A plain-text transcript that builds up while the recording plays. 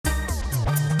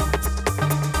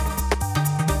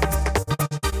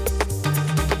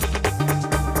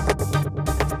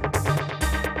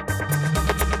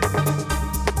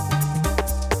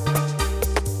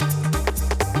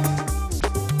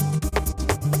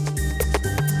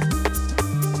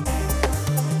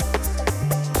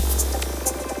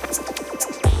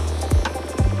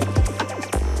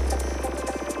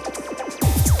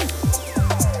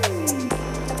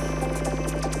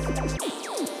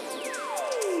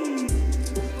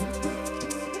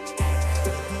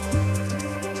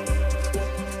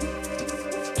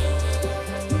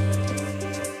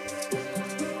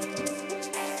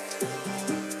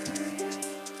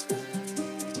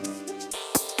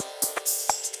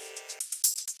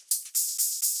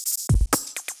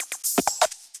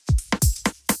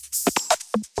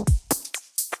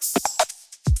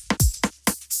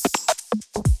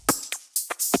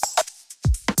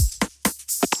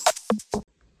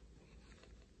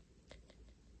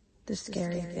The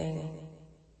scary thing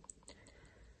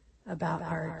about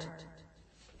art.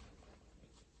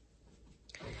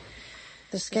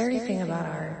 The scary thing about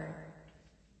art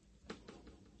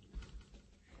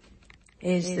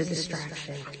is the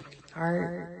distraction.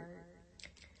 Art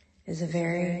is a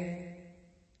very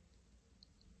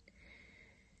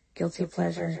guilty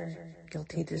pleasure,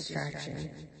 guilty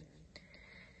distraction.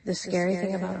 The scary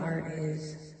thing about art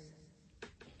is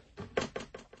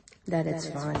that it's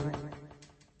fun,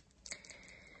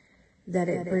 that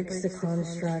it breaks the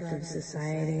construct of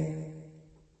society,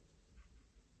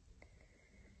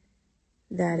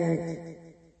 that it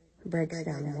breaks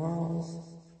down walls.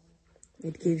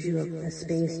 It gives you a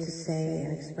space to say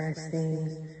and express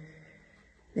things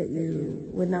that you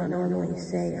would not normally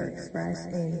say or express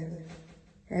in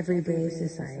everyday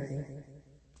society.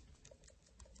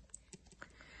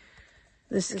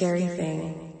 The scary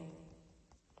thing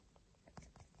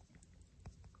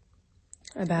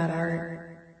about art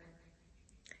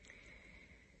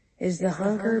is the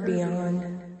hunger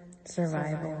beyond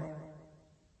survival,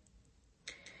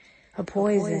 a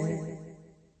poison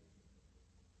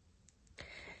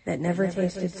that never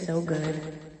tasted so good,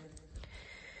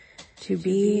 to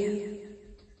be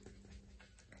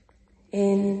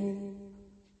in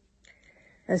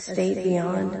a state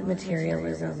beyond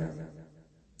materialism,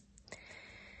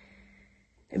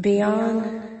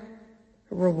 beyond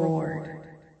reward,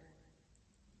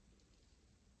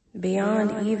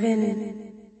 beyond even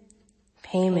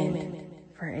payment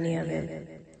for any of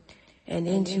it, and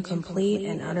into complete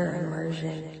and utter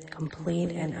immersion,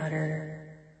 complete and utter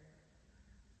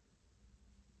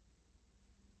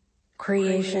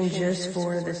creation just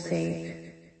for the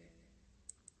sake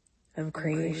of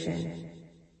creation.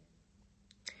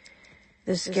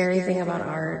 The scary thing about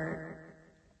art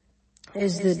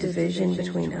is the division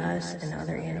between us and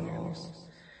other animals.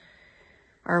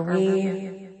 Are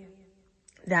we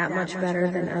that much better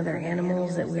than other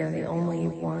animals that we are the only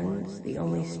ones, the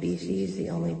only species, the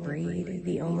only breed,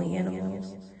 the only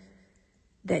animals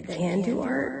that can do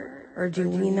art? Or do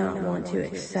we not want to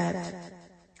accept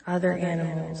other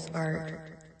animals' art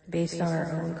based on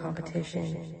our own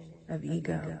competition of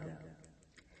ego?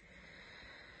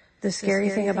 The scary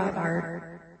thing about art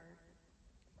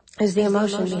is the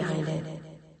emotion behind it.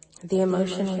 The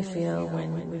emotion we feel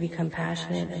when we become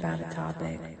passionate about a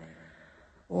topic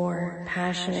or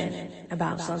passionate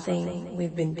about something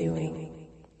we've been doing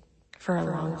for a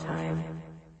long time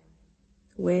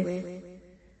with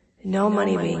no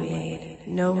money being made,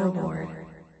 no reward.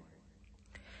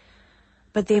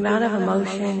 But the amount of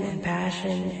emotion and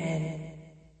passion and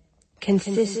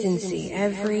consistency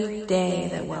every day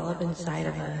that well up inside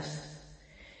of us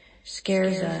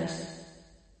scares us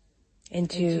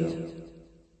into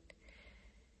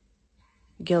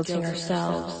guilting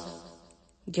ourselves,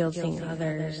 guilting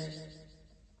others,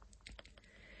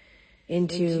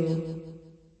 into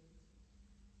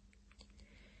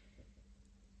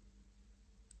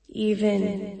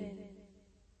even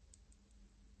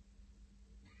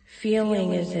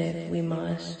feeling as if we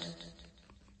must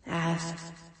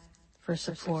ask for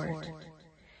support,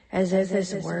 as if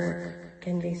this work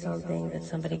can be something that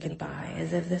somebody could buy,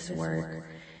 as if this work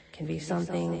can be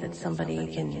something that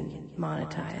somebody can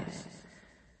monetize.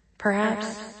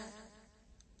 Perhaps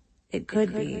it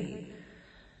could be,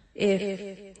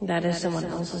 if that is someone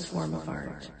else's form of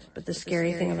art. But the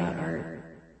scary thing about art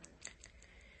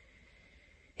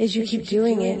is you keep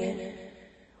doing it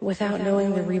without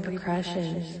knowing the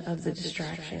repercussions of the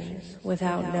distractions,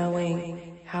 without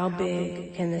knowing how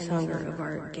big can this hunger of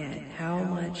art get, how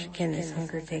much can this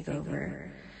hunger take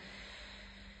over,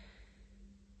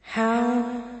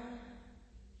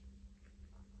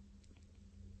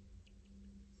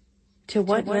 to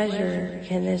what measure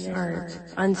can this art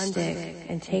unstick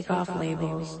and take off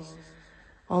labels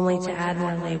only to add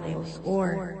more labels,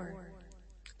 or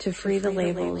to free the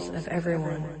labels of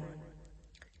everyone.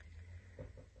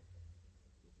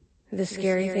 The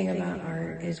scary thing about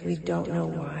art is we don't know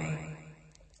why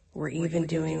we're even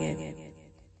doing it.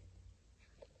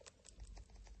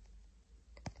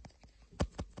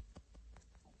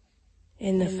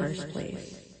 In the first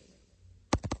place.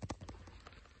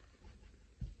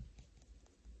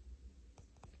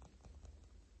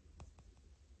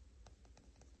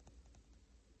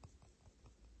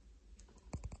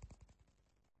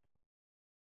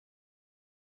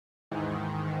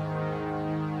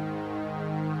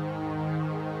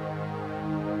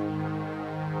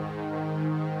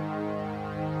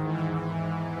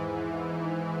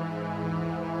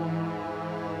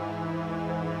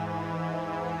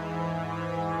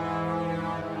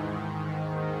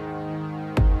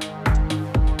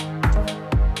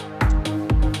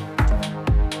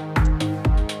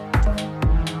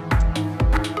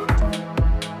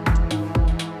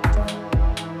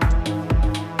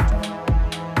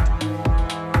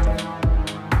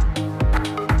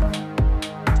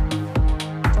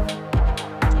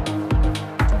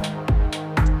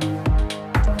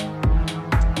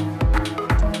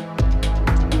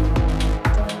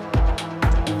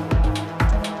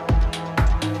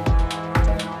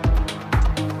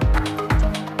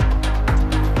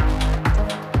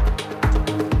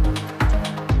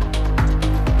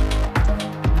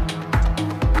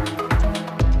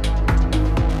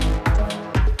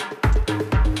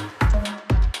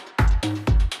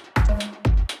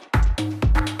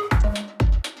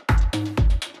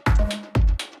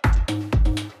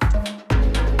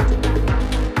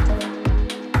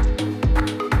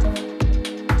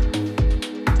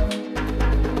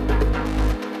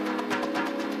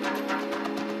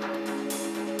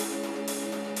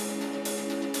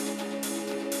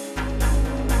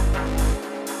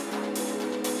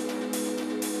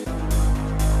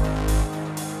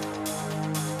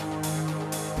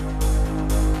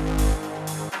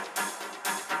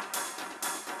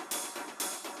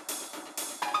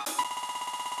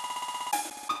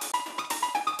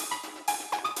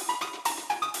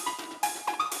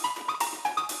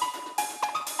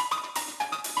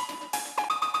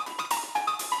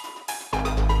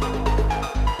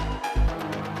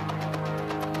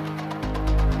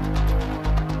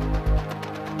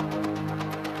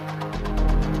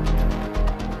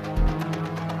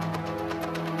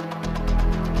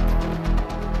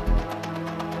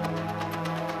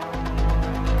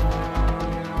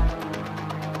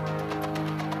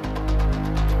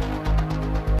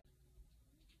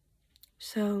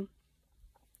 So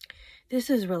this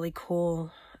is really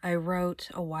cool. I wrote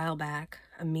a while back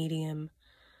a Medium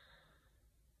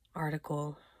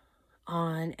article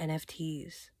on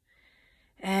NFTs.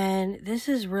 And this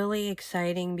is really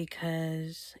exciting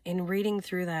because in reading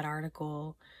through that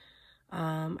article,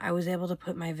 I was able to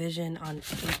put my vision on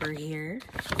paper here,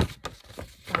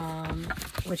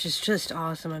 which is just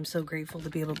awesome. I'm so grateful to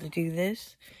be able to do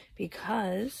this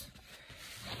because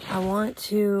I want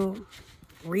to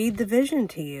read the vision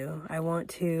to you. I want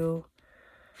to,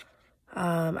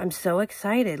 I'm so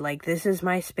excited. Like, this is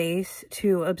my space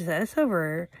to obsess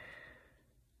over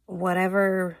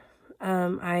whatever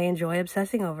I enjoy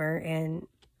obsessing over, and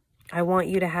I want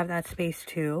you to have that space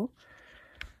too,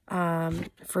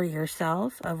 for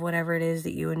yourself, of whatever it is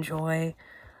that you enjoy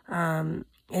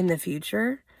in the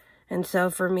future. And so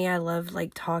for me, I love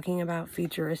like talking about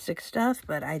futuristic stuff,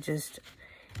 but I just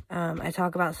I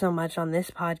talk about so much on this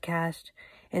podcast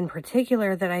in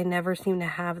particular that I never seem to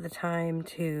have the time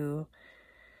to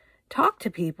talk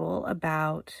to people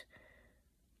about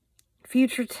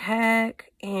future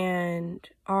tech and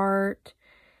art,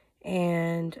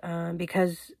 and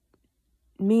because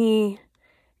me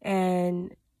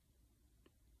and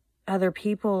other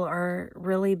people are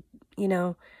really, you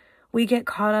know, we get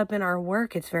caught up in our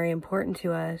work. It's very important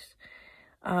to us,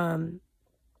 and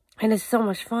it's so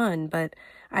much fun. But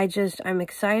I'm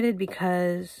excited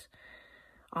because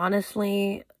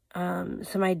honestly,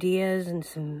 some ideas and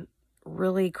some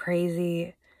really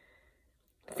crazy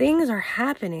things are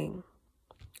happening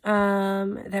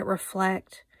that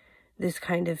reflect this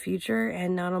kind of future,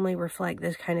 and not only reflect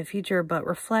this kind of future, but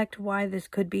reflect why this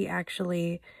could be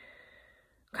actually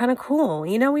kind of cool.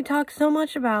 You know, we talk so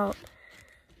much about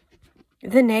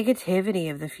the negativity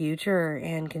of the future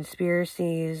and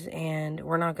conspiracies, and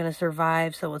we're not going to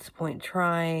survive, so what's the point in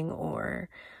trying, or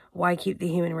why keep the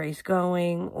human race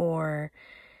going, or,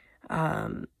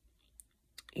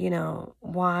 you know,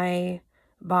 why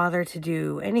bother to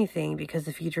do anything because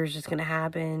the future is just going to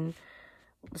happen.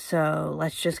 So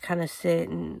let's just kind of sit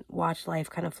and watch life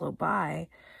kind of float by.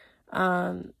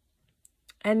 And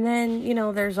then, you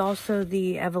know, there's also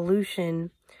the evolution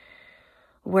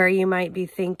where you might be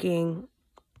thinking,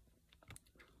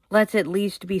 let's at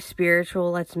least be spiritual.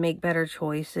 Let's make better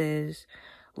choices.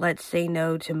 Let's say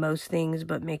no to most things,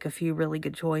 but make a few really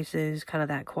good choices, kind of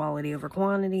that quality over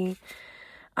quantity.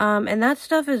 And that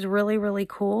stuff is really, really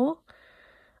cool.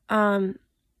 And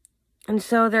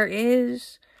so there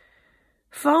is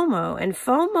FOMO, and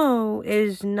FOMO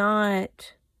is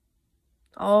not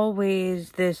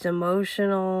always this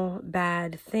emotional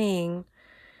bad thing.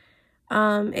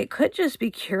 It could just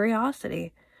be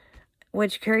curiosity,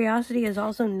 which curiosity is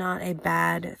also not a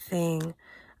bad thing.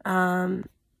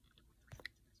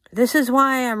 This is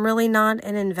why I'm really not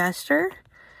an investor,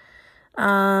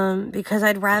 because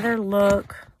I'd rather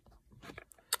look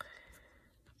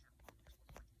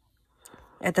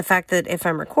at the fact that if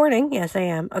I'm recording, yes, I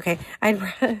am. Okay.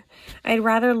 I'd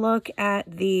rather look at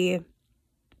the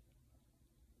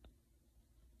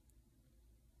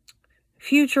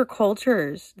future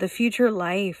cultures, the future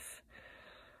life.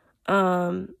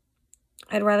 I'd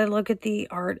rather look at the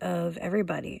art of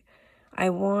everybody.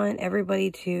 I want everybody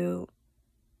to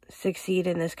succeed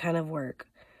in this kind of work.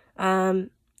 I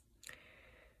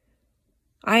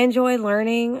enjoy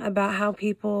learning about how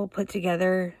people put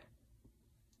together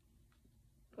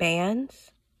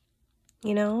bands,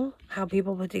 you know, how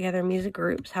people put together music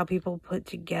groups, how people put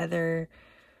together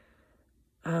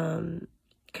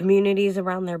communities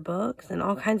around their books and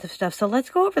all kinds of stuff. So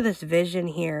let's go over this vision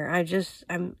here.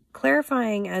 I'm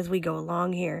clarifying as we go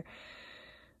along here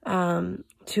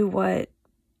to what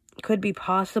could be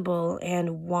possible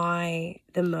and why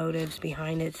the motives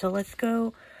behind it. So let's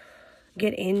go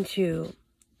get into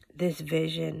this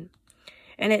vision.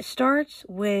 And it starts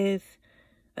with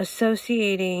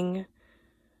associating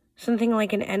something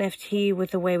like an NFT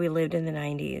with the way we lived in the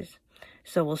 90s.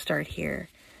 So we'll start here.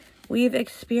 We've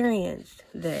experienced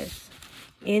this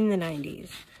in the 90s.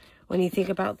 When you think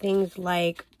about things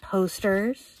like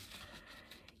posters,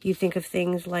 you think of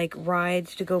things like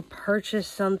rides to go purchase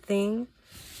something.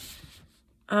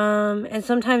 And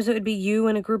sometimes it would be you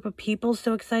and a group of people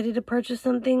so excited to purchase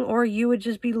something, or you would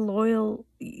just be loyal.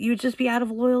 You would just be out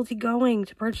of loyalty going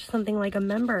to purchase something like a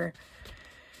member.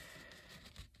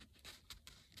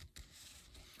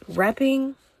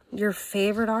 Repping your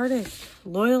favorite artist,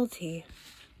 loyalty.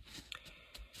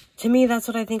 To me, that's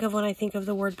what I think of when I think of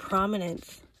the word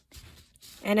prominence.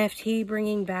 NFT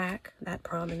bringing back that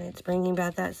prominence, bringing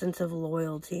back that sense of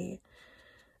loyalty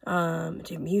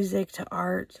to music, to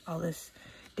art, all this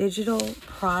digital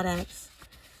products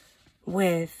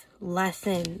with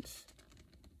lessons,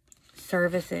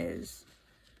 services,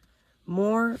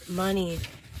 more money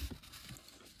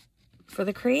for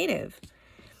the creative.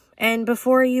 And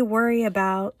before you worry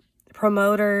about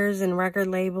promoters and record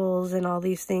labels and all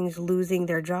these things losing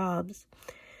their jobs,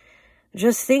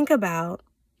 just think about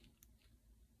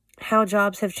how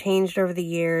jobs have changed over the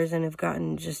years and have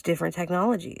gotten just different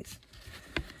technologies.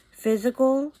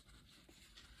 Physical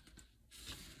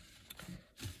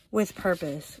with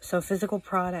purpose. So physical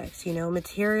products, you know,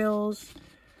 materials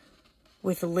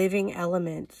with living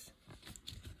elements.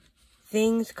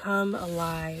 Things come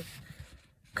alive.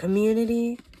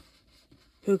 Community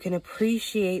who can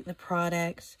appreciate the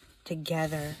products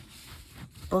together.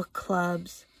 Book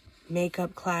clubs,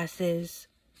 makeup classes,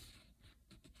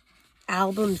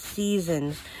 album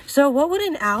seasons. So what would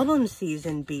an album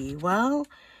season be? Well,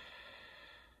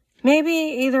 maybe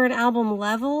either an album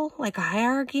level, like a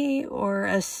hierarchy, or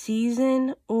a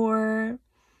season, or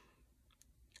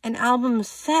an album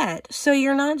set. So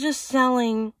you're not just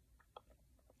selling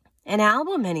an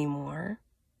album anymore.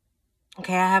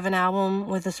 Okay, I have an album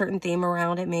with a certain theme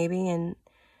around it maybe and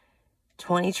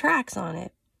 20 tracks on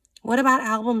it. What about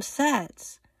album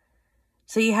sets?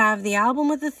 So you have the album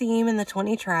with the theme and the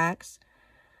 20 tracks,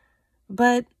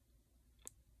 but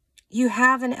you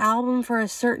have an album for a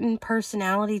certain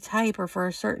personality type or for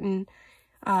a certain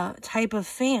type of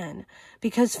fan,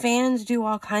 because fans do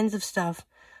all kinds of stuff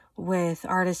with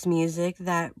artist music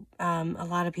that a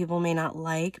lot of people may not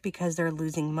like because they're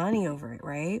losing money over it,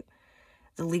 right?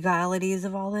 The legalities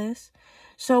of all this.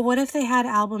 So what if they had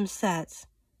album sets?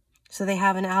 So they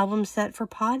have an album set for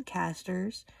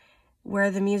podcasters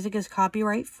where the music is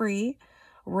copyright free.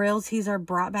 Royalties are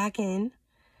brought back in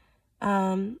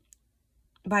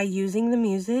by using the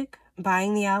music,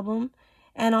 buying the album,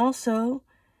 and also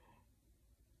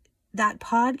that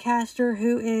podcaster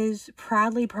who is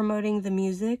proudly promoting the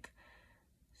music,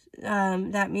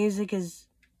 that music is,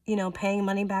 you know, paying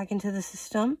money back into the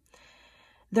system.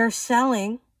 They're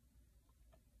selling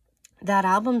that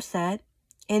album set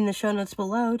in the show notes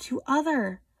below to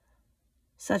other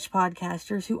such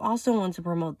podcasters who also want to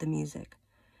promote the music.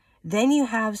 Then you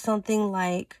have something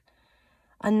like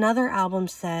another album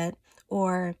set,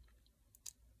 or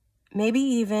maybe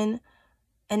even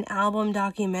an album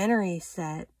documentary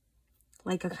set,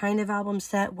 like a kind of album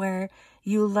set where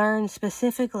you learn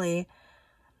specifically,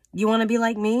 you want to be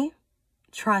like me?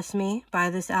 Trust me, buy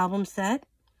this album set,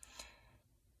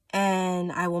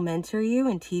 and I will mentor you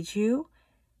and teach you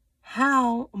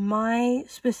how my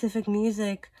specific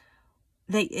music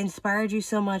that inspired you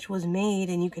so much was made,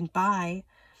 and you can buy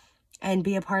and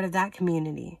be a part of that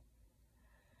community.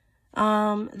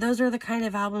 Those are the kind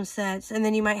of album sets. And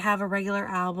then you might have a regular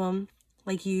album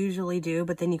like you usually do,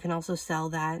 but then you can also sell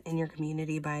that in your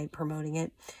community by promoting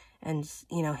it and,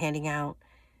 you know, handing out,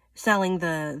 selling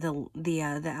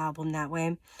the album that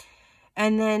way.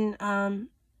 And then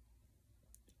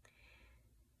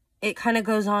it kind of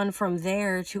goes on from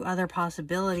there to other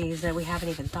possibilities that we haven't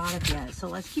even thought of yet. So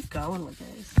let's keep going with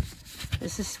this.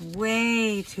 This is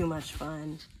way too much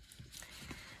fun.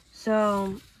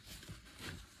 So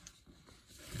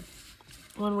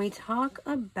when we talk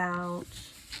about,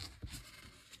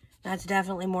 that's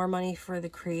definitely more money for the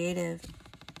creative.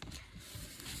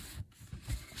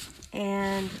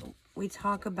 And we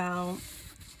talk about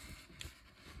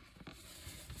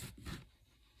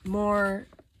more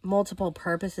multiple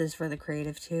purposes for the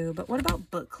creative too. But what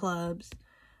about book clubs?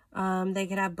 They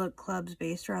could have book clubs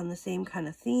based around the same kind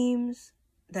of themes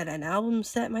that an album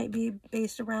set might be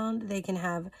based around. They can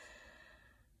have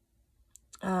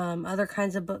other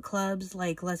kinds of book clubs,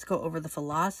 like let's go over the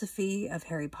philosophy of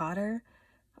Harry Potter,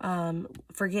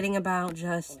 forgetting about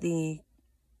just the,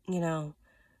 you know,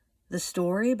 the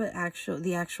story, but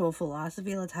the actual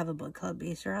philosophy. Let's have a book club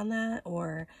based around that,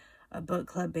 or a book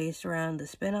club based around the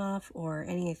spinoff, or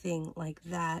anything like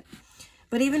that.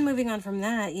 But even moving on from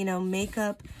that, you know,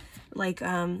 makeup, like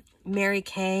Mary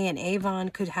Kay and Avon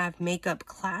could have makeup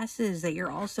classes that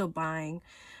you're also buying.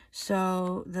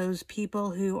 So those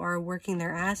people who are working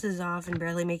their asses off and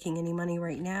barely making any money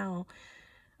right now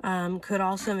could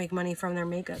also make money from their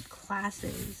makeup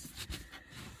classes.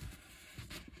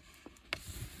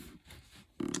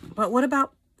 But what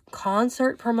about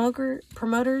concert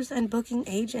promoters and booking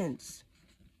agents?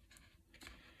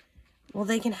 Well,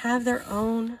 they can have their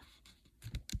own,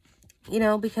 you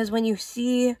know, because when you're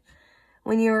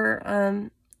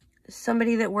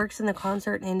somebody that works in the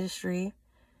concert industry,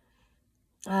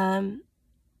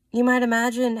 you might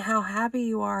imagine how happy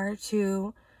you are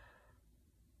to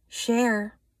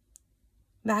share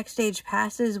backstage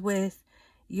passes with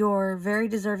your very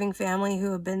deserving family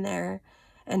who have been there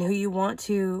and who you want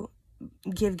to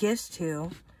give gifts to.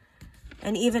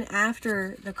 And even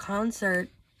after the concert,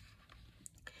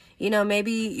 you know,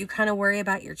 maybe you kind of worry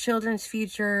about your children's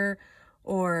future,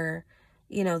 or,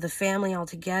 you know, the family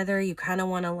altogether. You kind of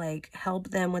want to like help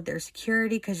them with their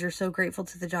security because you're so grateful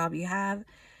to the job you have,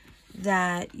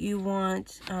 that you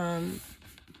want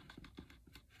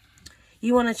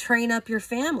to train up your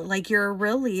family. Like, you're a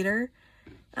real leader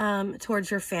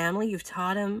towards your family. You've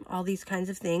taught them all these kinds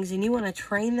of things, and you want to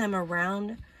train them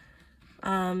around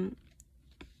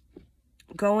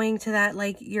going to that.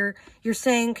 Like, you're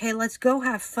saying, okay, let's go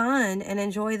have fun and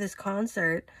enjoy this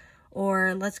concert,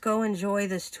 or let's go enjoy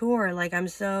this tour. Like, I'm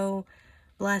so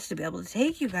blessed to be able to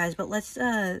take you guys, but let's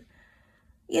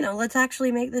you know, let's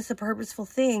actually make this a purposeful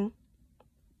thing.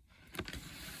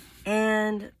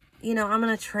 And, you know, I'm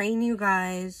going to train you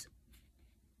guys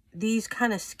these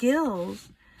kind of skills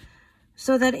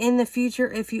so that in the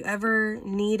future, if you ever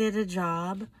needed a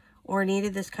job or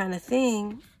needed this kind of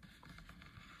thing,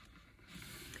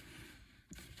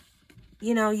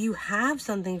 you know, you have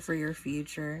something for your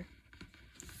future.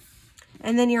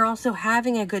 And then you're also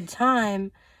having a good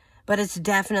time, but it's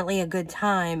definitely a good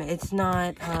time. It's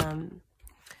not,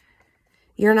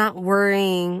 you're not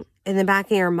worrying in the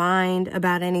back of your mind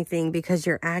about anything because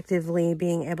you're actively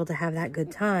being able to have that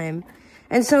good time.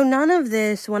 And so none of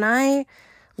this, when I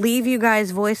leave you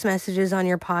guys voice messages on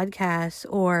your podcast,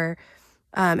 or,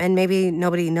 and maybe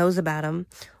nobody knows about them,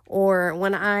 or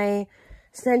when I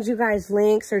send you guys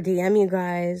links or DM you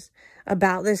guys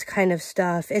about this kind of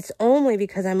stuff, it's only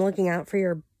because I'm looking out for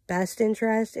your best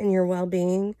interest and your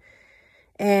well-being.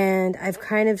 And I've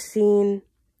kind of seen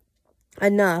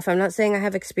enough. I'm not saying I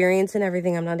have experience in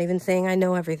everything. I'm not even saying I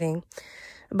know everything.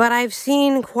 But I've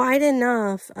seen quite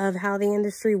enough of how the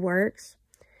industry works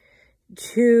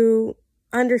to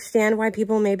understand why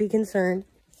people may be concerned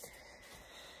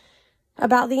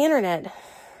about the internet.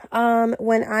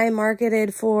 When I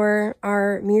marketed for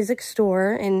our music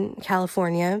store in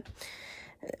California,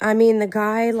 I mean, the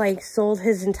guy like sold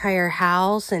his entire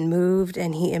house and moved,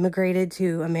 and he immigrated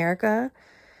to America,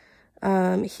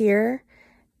 here.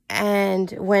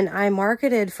 And when I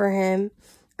marketed for him,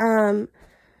 there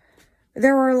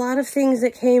were a lot of things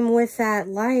that came with that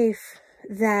life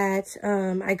that,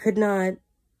 I could not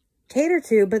cater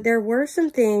to, but there were some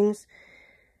things,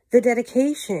 the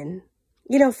dedication,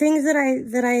 you know, things that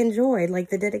I enjoyed, like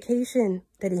the dedication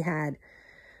that he had,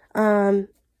 the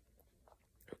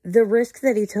risk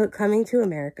that he took coming to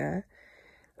America,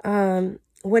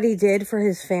 what he did for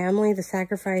his family, the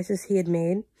sacrifices he had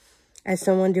made as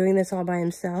someone doing this all by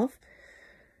himself.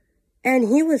 And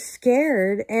he was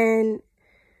scared, and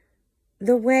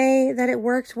the way that it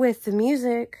worked with the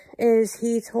music is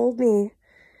he told me,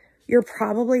 you're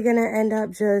probably going to end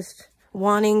up just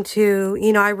wanting to,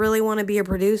 you know, I really want to be a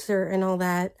producer and all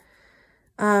that.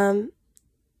 And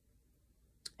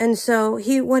so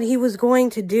what he was going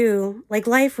to do, like,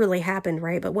 life really happened,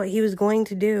 right? But what he was going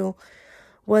to do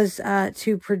was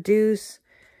to produce,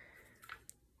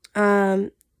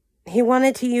 he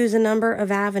wanted to use a number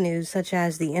of avenues, such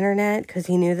as the internet, because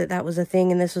he knew that that was a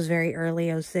thing, and this was very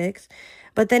early, 06.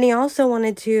 But then he also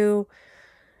wanted to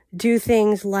do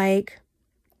things like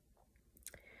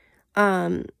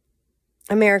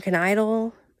American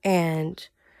Idol and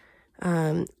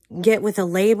get with a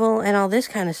label and all this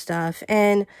kind of stuff.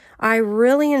 And I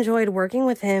really enjoyed working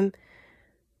with him,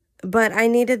 but I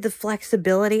needed the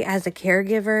flexibility as a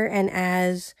caregiver and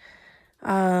as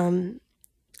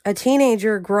a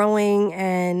teenager growing.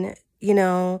 And, you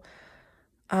know,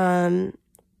 one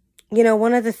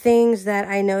of the things that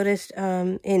I noticed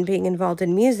in being involved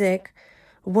in music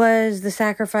was the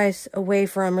sacrifice away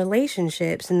from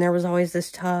relationships. And there was always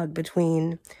this tug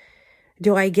between,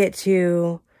 do I get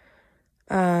to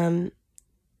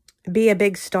be a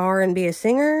big star and be a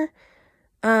singer?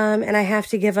 And I have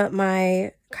to give up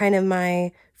my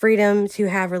freedom to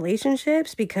have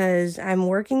relationships because I'm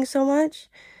working so much.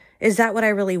 Is that what I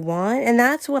really want? And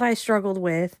that's what I struggled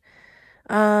with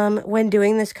when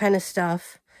doing this kind of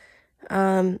stuff.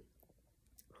 But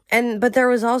there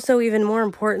was also, even more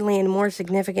importantly and more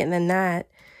significant than that,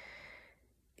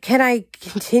 can I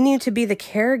continue to be the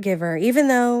caregiver? Even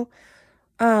though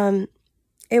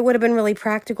it would have been really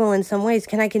practical in some ways,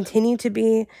 can I continue to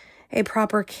be a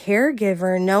proper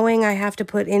caregiver knowing I have to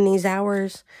put in these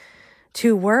hours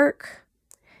to work?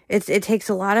 It takes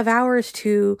a lot of hours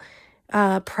to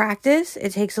practice.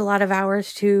 It takes a lot of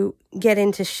hours to get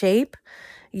into shape.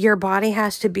 Your body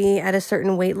has to be at a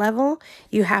certain weight level.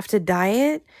 You have to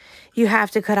diet. You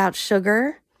have to cut out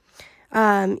sugar.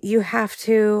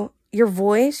 Your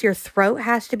voice, your throat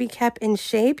has to be kept in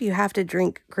shape. You have to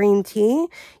drink green tea.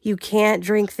 You can't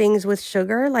drink things with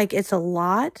sugar. Like, it's a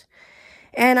lot.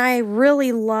 And I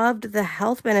really loved the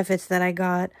health benefits that I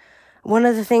got. One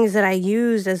of the things that I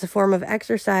used as a form of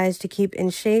exercise to keep in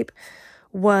shape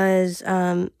was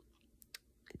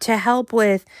to help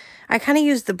with, I kind of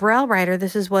used the Braille writer.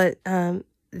 This is what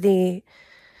the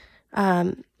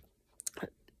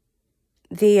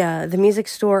music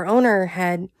store owner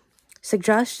had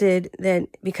suggested, that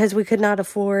because we could not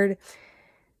afford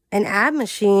an ab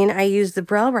machine, I used the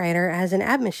Braille writer as an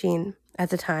ab machine at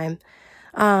the time,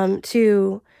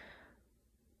 to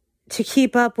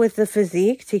keep up with the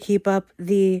physique, to keep up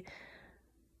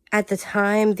at the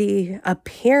time, the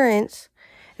appearance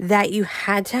that you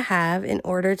had to have in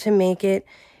order to make it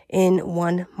in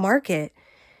one market.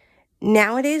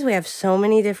 Nowadays, we have so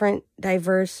many different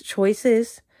diverse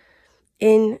choices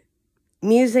in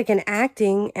music and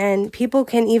acting, and people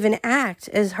can even act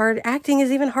as hard. Acting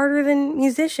is even harder than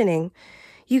musicianing.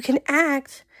 You can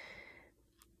act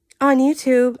on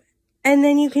YouTube, and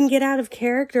then you can get out of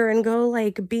character and go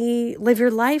live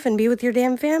your life and be with your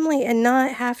damn family and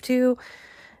not have to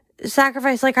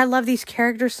sacrifice. I love these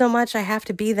characters so much, I have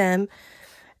to be them,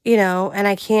 and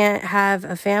I can't have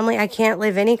a family. I can't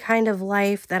live any kind of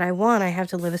life that I want. I have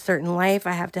to live a certain life.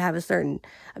 I have to have a certain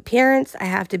appearance. I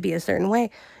have to be a certain way.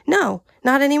 No,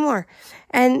 not anymore.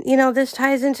 And, this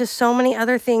ties into so many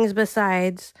other things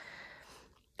besides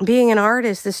being an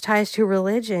artist. This ties to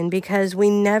religion, because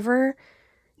we never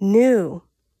knew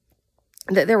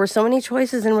that there were so many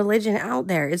choices in religion out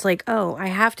there. It's oh, I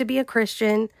have to be a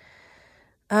Christian.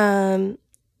 I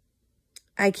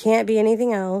can't be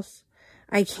anything else.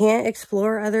 I can't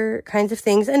explore other kinds of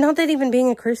things. And not that even being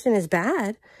a Christian is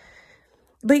bad,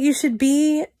 but you should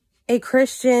be a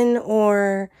Christian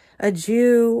or a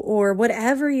Jew or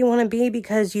whatever you want to be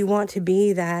because you want to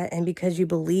be that, and because you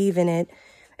believe in it,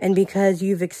 and because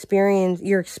your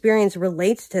experience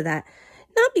relates to that.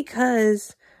 Not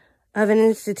because of an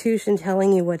institution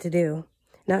telling you what to do.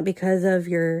 Not because of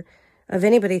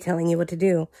anybody telling you what to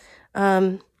do.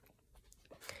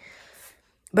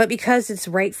 But because it's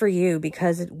right for you,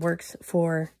 because it works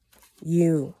for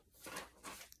you.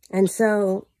 And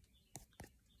so,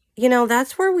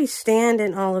 that's where we stand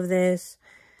in all of this,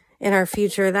 in our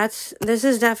future. This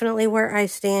is definitely where I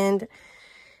stand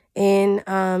in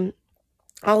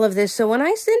all of this. So when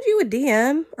I send you a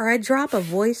DM, or I drop a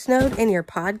voice note in your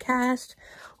podcast,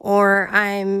 or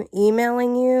I'm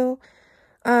emailing you,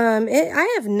 I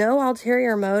have no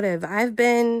ulterior motive. I've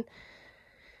been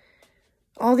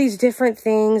all these different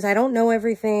things. I don't know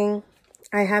everything.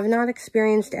 I have not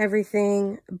experienced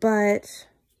everything, but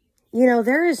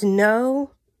there is nothing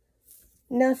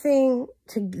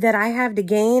that I have to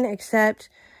gain except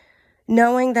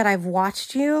knowing that I've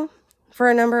watched you for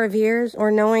a number of years,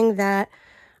 or knowing that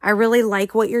I really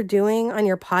like what you're doing on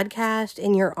your podcast,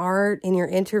 in your art, in your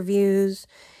interviews,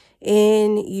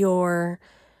 in your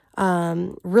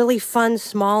really fun,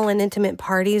 small and intimate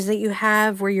parties that you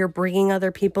have, where you're bringing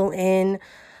other people in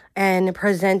and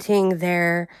presenting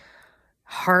their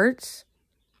hearts.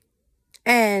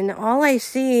 And all I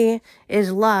see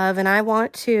is love, and I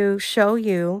want to show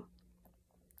you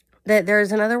that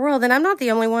there's another world. And I'm not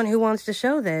the only one who wants to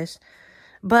show this,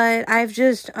 but I've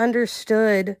just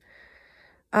understood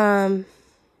the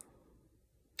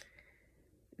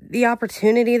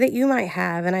opportunity that you might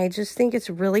have, and I just think it's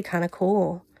really kind of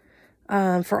cool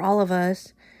for all of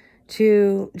us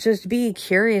to just be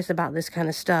curious about this kind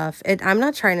of stuff. I'm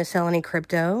not trying to sell any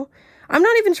crypto. I'm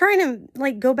not even trying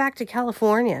to go back to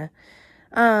California.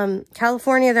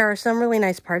 California, there are some really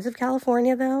nice parts of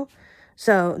California though.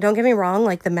 So don't get me wrong,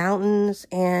 the mountains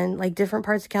and different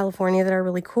parts of California that are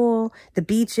really cool. The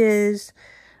beaches.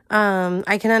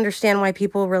 I can understand why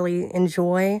people really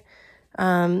enjoy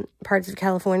parts of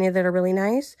California that are really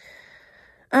nice.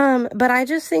 But I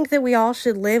just think that we all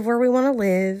should live where we want to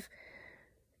live,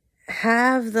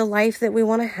 have the life that we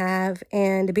want to have,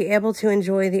 and be able to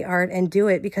enjoy the art and do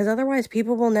it, because otherwise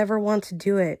people will never want to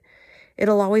do it.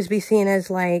 It'll always be seen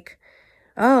as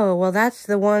oh, well, that's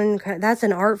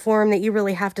an art form that you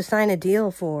really have to sign a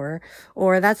deal for,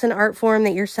 or that's an art form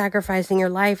that you're sacrificing your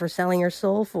life or selling your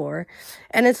soul for.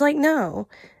 And it's no,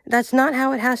 that's not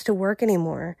how it has to work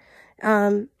anymore.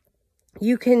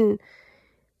 You can,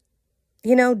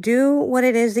 do what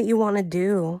it is that you want to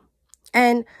do.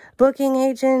 And booking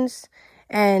agents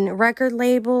and record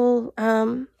label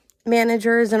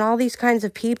managers and all these kinds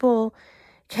of people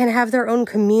can have their own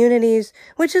communities,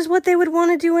 which is what they would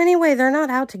want to do anyway. They're not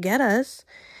out to get us.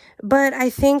 But I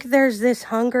think there's this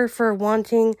hunger for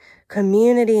wanting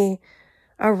community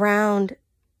around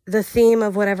the theme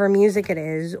of whatever music it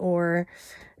is, or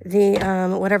the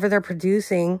whatever they're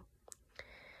producing.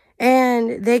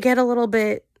 And they get a little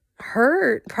bit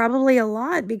hurt probably a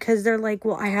lot, because they're like,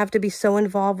 well, I have to be so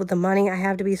involved with the money. I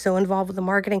have to be so involved with the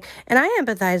marketing. And I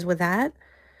empathize with that.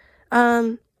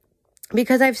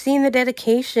 Because I've seen the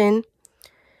dedication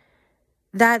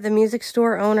that the music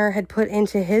store owner had put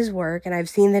into his work, and I've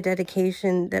seen the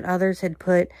dedication that others had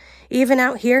put even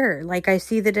out here. Like, I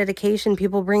see the dedication,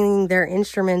 people bringing their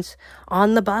instruments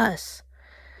on the bus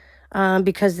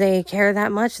because they care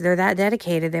that much. They're that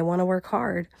dedicated. They want to work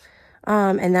hard.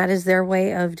 And that is their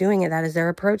way of doing it. That is their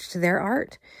approach to their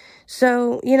art.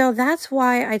 So, you know, that's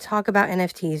why I talk about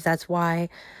NFTs. That's why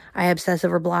I obsess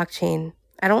over blockchain.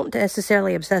 I don't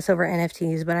necessarily obsess over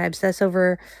NFTs, but I obsess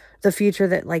over the future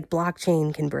that like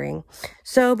blockchain can bring.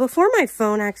 So before my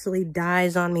phone actually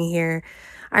dies on me here,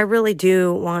 I really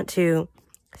do want to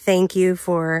thank you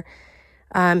for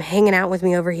hanging out with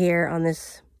me over here on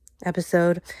this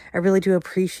episode. I really do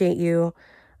appreciate you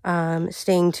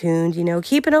staying tuned. You know,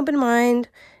 keep an open mind.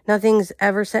 Nothing's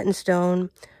ever set in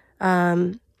stone.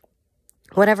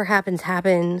 Whatever happens,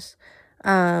 happens.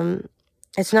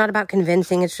 It's not about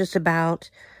convincing. It's just about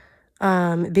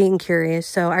being curious.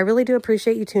 So I really do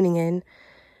appreciate you tuning in.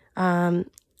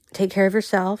 Take care of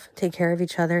yourself. Take care of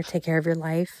each other. Take care of your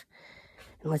life.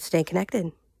 And let's stay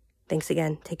connected. Thanks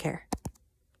again. Take care.